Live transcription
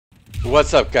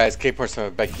What's up, guys?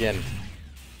 K-Porn back again.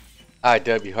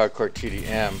 IW Hardcore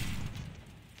TDM.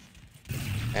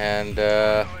 And,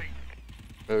 what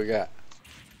do we got?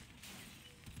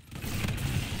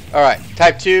 Alright,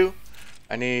 Type 2.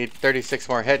 I need 36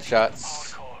 more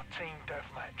headshots. Hardcore team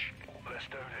deathmatch. Let's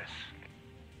do this.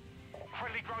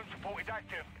 Friendly drones reported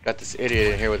active. Got this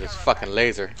idiot in here with his fucking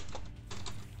laser.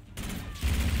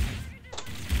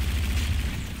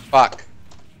 Fuck.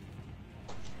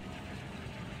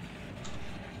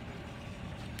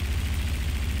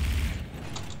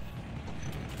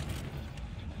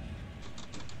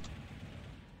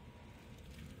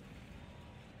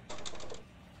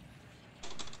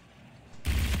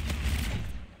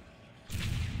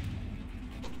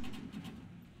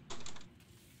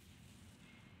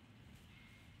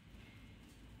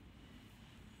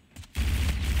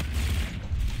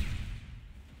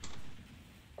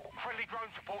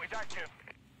 Drones reported active.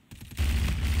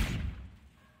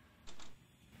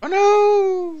 Oh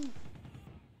no!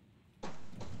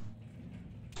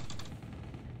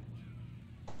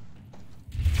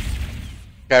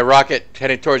 Okay, rocket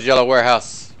heading towards Yellow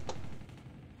Warehouse.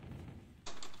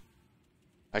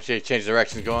 Actually, change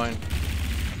directions going.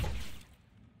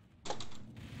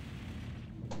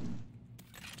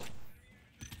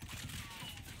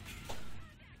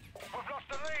 We've lost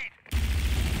the lead.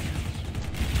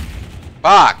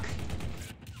 Fuck!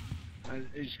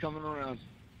 He's coming around.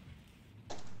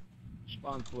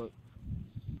 Spawn flip.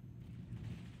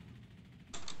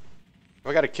 Have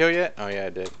I got a kill yet? Oh yeah, I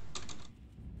did.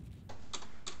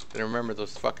 Didn't remember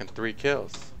those fucking 3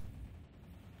 kills.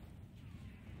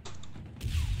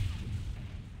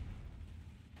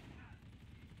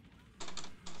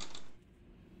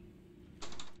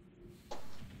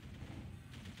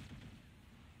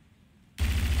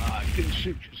 I couldn't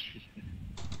shoot.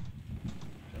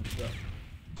 Up.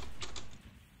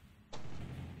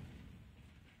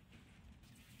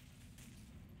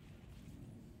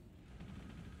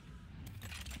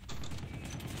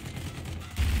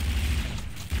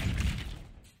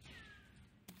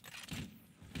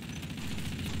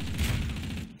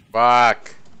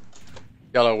 Fuck.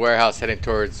 Yellow Warehouse heading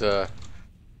towards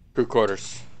crew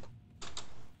quarters.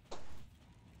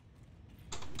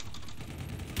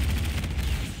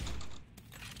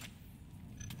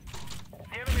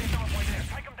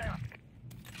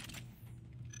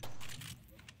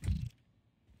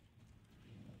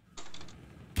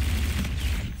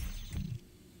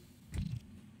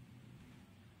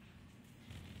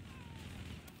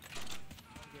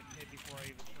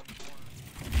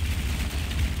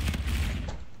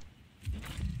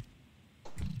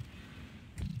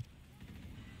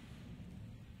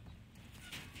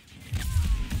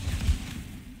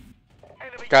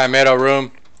 Guy middle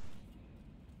room.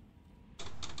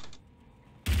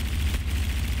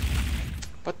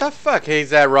 What the fuck? He's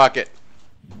that rocket.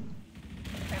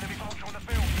 Enemy vulture on the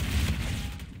field.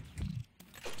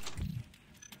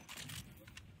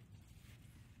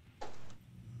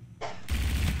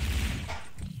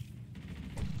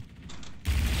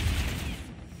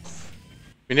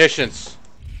 Munitions.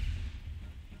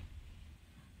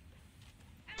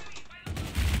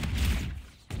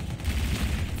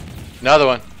 Another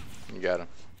one. You got him.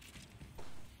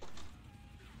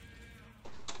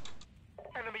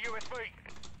 Enemy USB.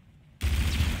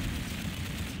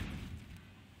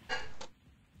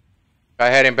 Guy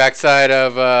heading backside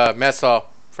of mess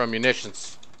hall from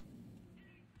munitions.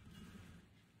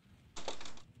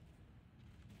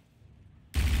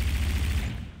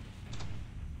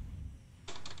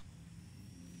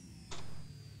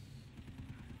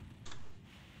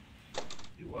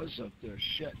 He was up there.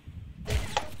 Shit.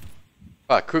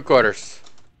 Crew quarters.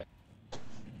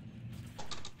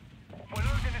 We're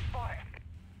losing this fight.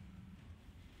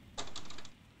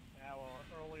 Yeah, well,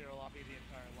 earlier lobby, the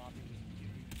entire lobby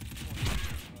was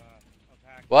of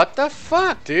hackers. What the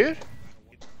fuck, dude?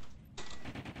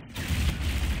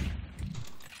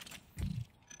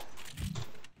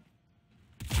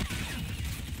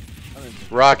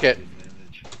 Rocket. Enemy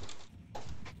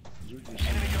USB in your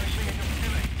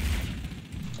facility.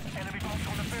 Enemy vulture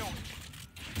on the field.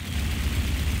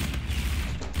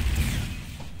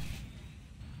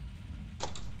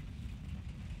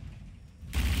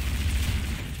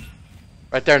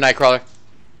 Right there, Nightcrawler.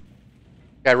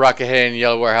 Got rocket heading in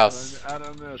Yellow Warehouse. I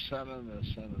don't miss.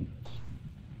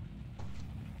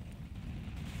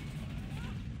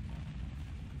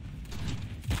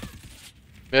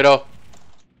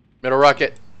 Middle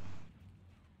rocket.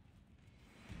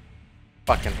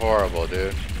 Fucking horrible,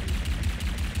 dude.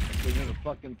 They're gonna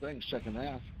fucking thing second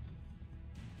half.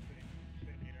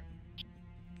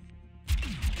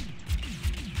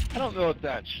 I don't know if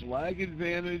that's lag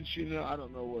advantage, you know, I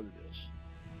don't know what it is.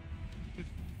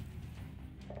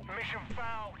 Mission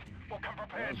failed. We'll come That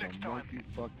prepared was next a time. monkey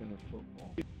fucking a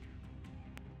football. I'm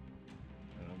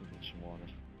gonna get some water.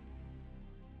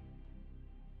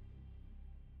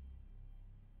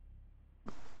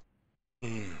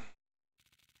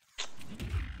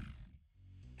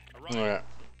 Alright.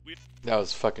 That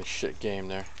was a fucking shit game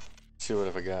there. Let's see what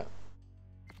if I got.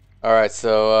 Alright,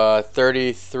 so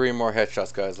 33 more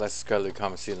headshots, guys. Let's go to the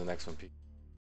comment, see you in the next one. Peace.